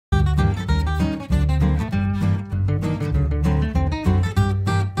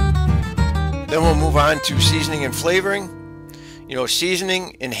Then we'll move on to seasoning and flavoring. You know,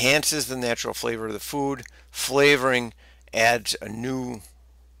 seasoning enhances the natural flavor of the food. Flavoring adds a new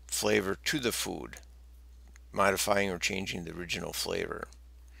flavor to the food, modifying or changing the original flavor.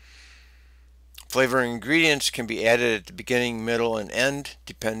 Flavoring ingredients can be added at the beginning, middle, and end,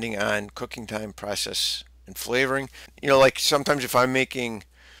 depending on cooking time, process, and flavoring. You know, like sometimes if I'm making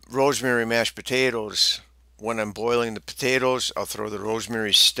rosemary mashed potatoes, when I'm boiling the potatoes, I'll throw the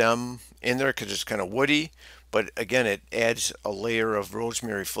rosemary stem in there because it's kind of woody. But again, it adds a layer of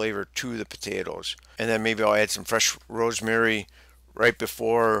rosemary flavor to the potatoes. And then maybe I'll add some fresh rosemary right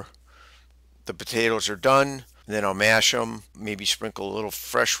before the potatoes are done. And then I'll mash them, maybe sprinkle a little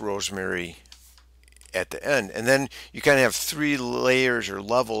fresh rosemary at the end. And then you kind of have three layers or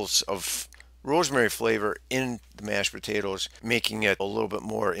levels of rosemary flavor in the mashed potatoes, making it a little bit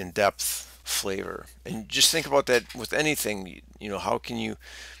more in-depth flavor. And just think about that with anything. You know, how can you,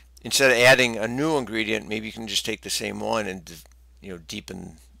 instead of adding a new ingredient, maybe you can just take the same one and, you know,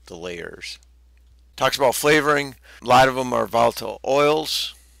 deepen the layers. Talks about flavoring. A lot of them are volatile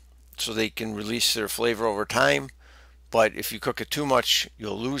oils, so they can release their flavor over time. But if you cook it too much,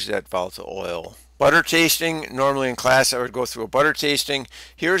 you'll lose that volatile oil. Butter tasting. Normally in class I would go through a butter tasting.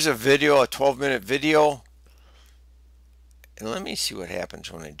 Here's a video, a 12-minute video. And let me see what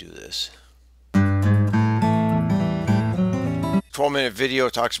happens when I do this. 12-minute video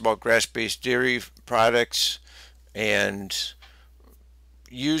talks about grass-based dairy products and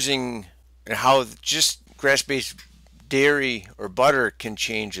using how just grass-based dairy or butter can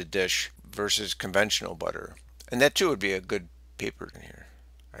change a dish versus conventional butter. And that too would be a good paper in here.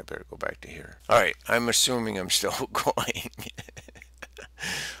 I better go back to here. All right, I'm assuming I'm still going.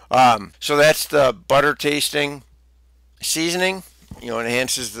 So that's the butter tasting. Seasoning, you know,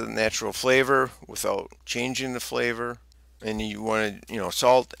 enhances the natural flavor without changing the flavor. And you want to, you know,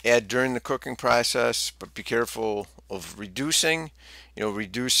 salt, add during the cooking process, but be careful of reducing. You know,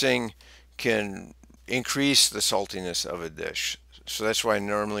 reducing can increase the saltiness of a dish. So that's why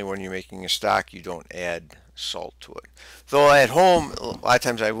normally when you're making a stock, you don't add salt to it. Though at home, a lot of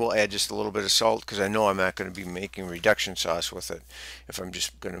times I will add just a little bit of salt because I know I'm not going to be making reduction sauce with it if I'm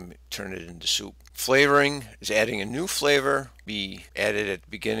just going to turn it into soup. Flavoring is adding a new flavor, be added at the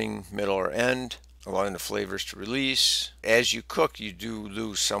beginning, middle, or end, allowing the flavors to release. As you cook, you do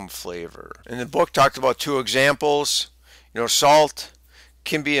lose some flavor. And the book talked about two examples. You know, salt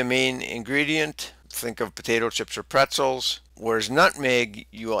can be a main ingredient. Think of potato chips or pretzels. Whereas nutmeg,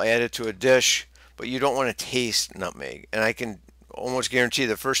 you will add it to a dish, but you don't want to taste nutmeg. And I can almost guarantee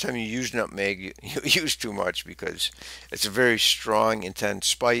the first time you use nutmeg, you use too much because it's a very strong, intense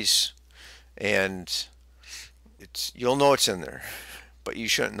spice, and you'll know it's in there, but you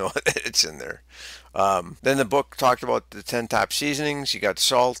shouldn't know that it's in there. Then the book talked about the 10 top seasonings. You got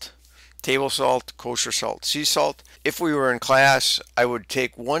salt, table salt, kosher salt, sea salt. If we were in class, I would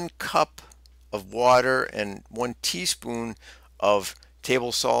take 1 cup of water and 1 teaspoon of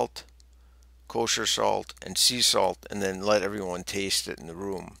table salt, kosher salt, and sea salt, and then let everyone taste it in the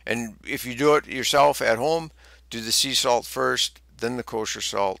room. And if you do it yourself at home, do the sea salt first, then the kosher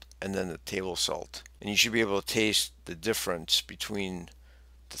salt, and then the table salt. And you should be able to taste the difference between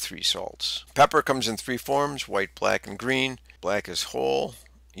the 3 salts. Pepper comes in 3 forms: white, black, and green. Black is whole.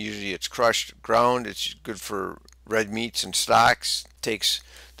 Usually it's crushed, ground. It's good for red meats and stocks. Takes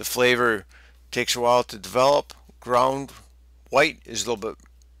the flavor, takes a while to develop. Ground white is a little bit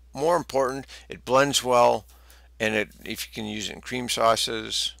more important. It blends well, and if you can use it in cream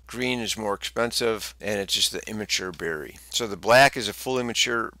sauces. Green is more expensive, and it's just the immature berry. So the black is a fully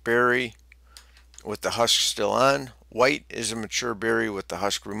mature berry with the husk still on. White is a mature berry with the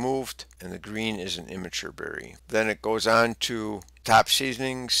husk removed, and the green is an immature berry. Then it goes on to top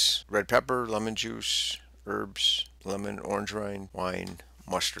seasonings: red pepper, lemon juice, herbs, lemon, orange rind, wine,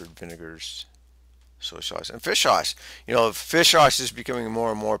 mustard, vinegars, soy sauce, and fish sauce. You know, fish sauce is becoming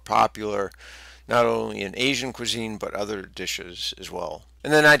more and more popular, not only in Asian cuisine, but other dishes as well.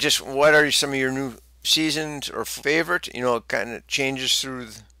 And then what are some of your new seasons or favorite? You know, it kind of changes through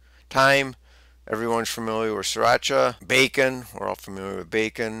time. Everyone's familiar with sriracha. Bacon, we're all familiar with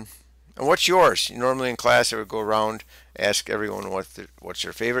bacon. And what's yours? Normally in class I would go around, ask everyone what's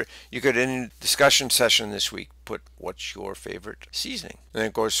their favorite. You could, in a discussion session this week, put what's your favorite seasoning. And then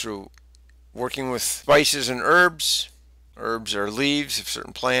it goes through working with spices and herbs. Herbs are leaves of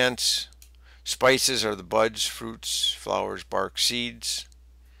certain plants. Spices are the buds, fruits, flowers, bark, seeds.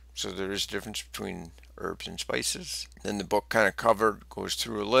 So there is a difference between herbs and spices. Then the book kind of goes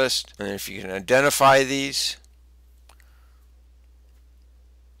through a list. And if you can identify these,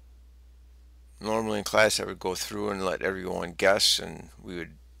 normally in class I would go through and let everyone guess, and we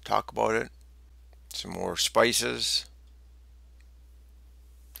would talk about it. Some more spices.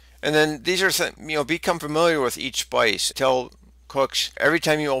 And then these are, become familiar with each spice. Tell cooks every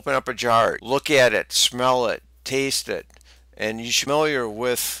time you open up a jar, look at it, smell it, taste it, and you should be familiar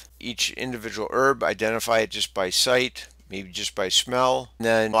with each individual herb, identify it just by sight, maybe just by smell. And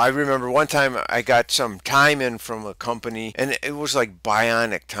then I remember one time I got some thyme in from a company, and it was like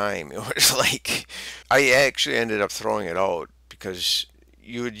bionic thyme. It was like, I actually ended up throwing it out because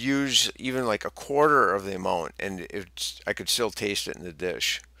you would use even like a quarter of the amount, and I could still taste it in the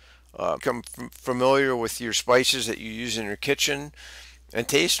dish. Become familiar with your spices that you use in your kitchen and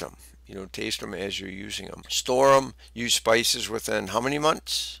taste them. Taste them as you're using them. Store them. Use spices within how many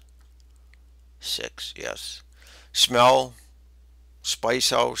months? 6, yes. Smell. Spice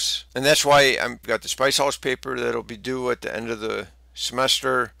House. And that's why I've got the Spice House paper that'll be due at the end of the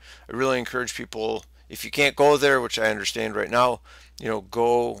semester. I really encourage people, if you can't go there, which I understand right now,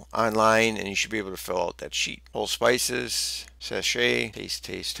 go online and you should be able to fill out that sheet. Whole spices, sachet, taste,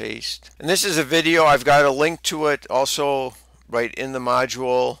 taste, taste. And this is a video. I've got a link to it also right in the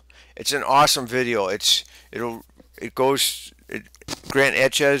module. It's an awesome video. Grant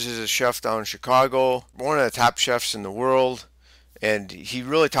Etches is a chef down in Chicago, one of the top chefs in the world, and he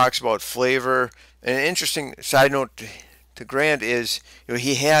really talks about flavor. And an interesting side note to Grant is,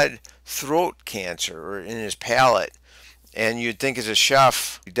 he had throat cancer in his palate. And you'd think as a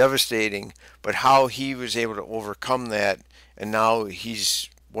chef, devastating, but how he was able to overcome that, and now he's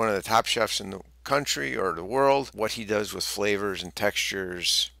one of the top chefs in the country or the world. What he does with flavors and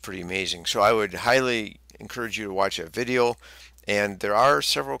textures, pretty amazing. So I would highly encourage you to watch that video, and there are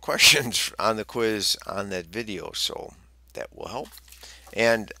several questions on the quiz on that video, so that will help.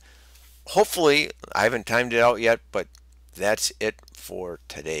 And hopefully, I haven't timed it out yet, but that's it for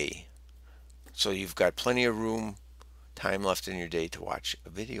today. So you've got plenty of time left in your day to watch a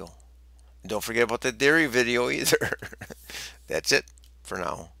video. Don't forget about the dairy video either. That's it for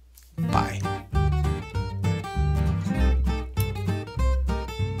now. Bye.